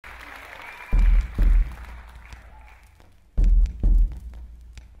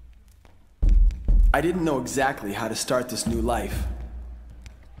I didn't know exactly how to start this new life.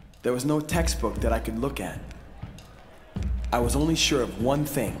 There was no textbook that I could look at. I was only sure of one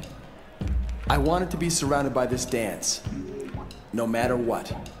thing. I wanted to be surrounded by this dance, no matter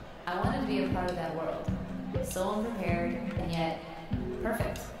what. I wanted to be a part of that world. So unprepared, and yet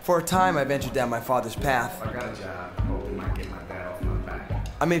perfect. For a time, I ventured down my father's path. I got a job, hoping I get my dad off my back.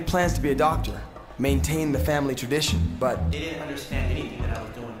 I made plans to be a doctor, maintain the family tradition, but... They didn't understand anything that I was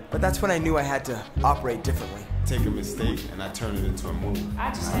doing. But that's when I knew I had to operate differently. Take a mistake, and I turn it into a move. I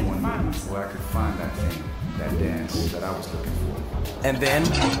just had to find myself. Where I could find that thing, that dance that I was looking for. And then,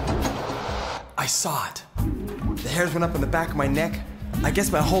 I saw it. The hairs went up on the back of my neck, I guess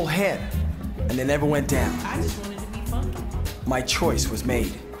my whole head, and they never went down. I just wanted to be funky. My choice was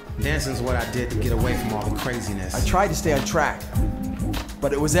made. Dancing's what I did to get away from all the craziness. I tried to stay on track,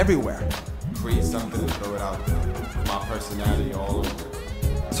 but it was everywhere. Create something and throw it out there. My personality all over it.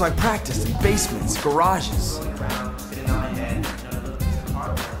 So I practiced in basements, garages,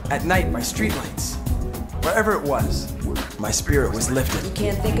 at night by streetlights. Wherever it was, my spirit was lifted. You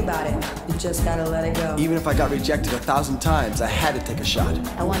can't think about it. You just gotta let it go. Even if I got rejected 1,000 times, I had to take a shot.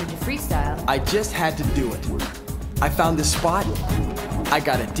 I wanted to freestyle. I just had to do it. I found this spot, I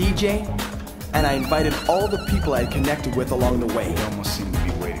got a DJ, and I invited all the people I had connected with along the way. They almost seemed to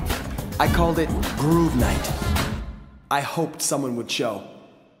be waiting for me. I called it Groove Nite. I hoped someone would show.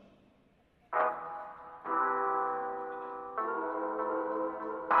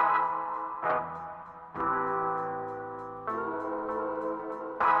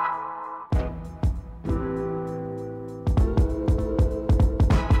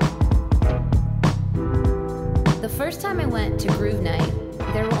 The first time I went to Groove Nite,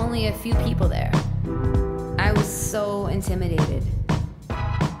 there were only a few people there. I was so intimidated.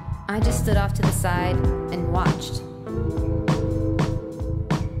 I just stood off to the side and watched.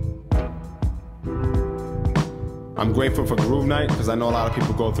 I'm grateful for Groove Nite because I know a lot of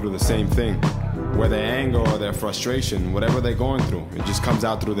people go through the same thing. Whether their anger or their frustration, whatever they're going through, it just comes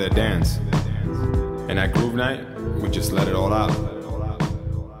out through their dance. And at Groove Nite, we just let it all out.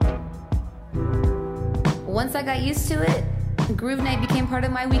 Once I got used to it, Groove Nite became part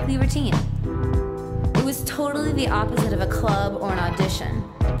of my weekly routine. It was totally the opposite of a club or an audition.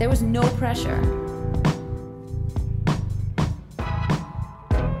 There was no pressure.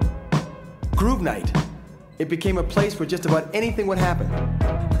 Groove Nite. It became a place where just about anything would happen.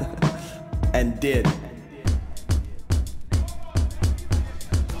 And did.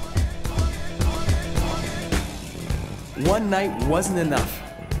 One night wasn't enough.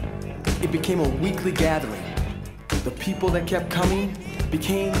 It became a weekly gathering. The people that kept coming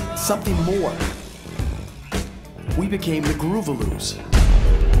became something more. We became the Groovaloos.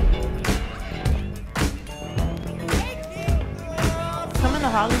 Coming to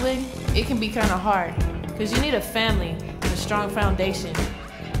Hollywood, it can be kind of hard because you need a family and a strong foundation.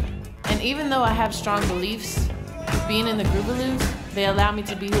 And even though I have strong beliefs, being in the Groovaloos, they allow me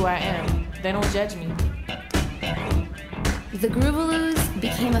to be who I am. They don't judge me. The Groovaloos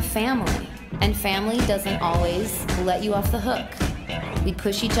became a family, and family doesn't always let you off the hook. We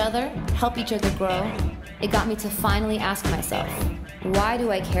push each other, help each other grow. It got me to finally ask myself, why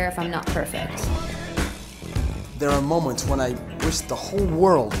do I care if I'm not perfect? There are moments when I wish the whole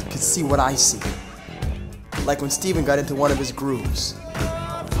world could see what I see. Like when Steven got into one of his grooves.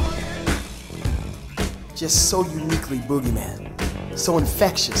 Just so uniquely boogeyman, so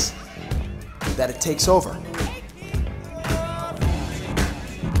infectious, that it takes over.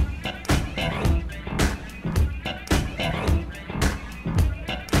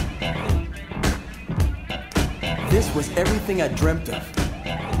 This was everything I dreamt of.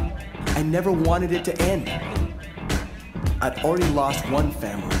 I never wanted it to end. I'd already lost one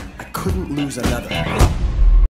family. I couldn't lose another.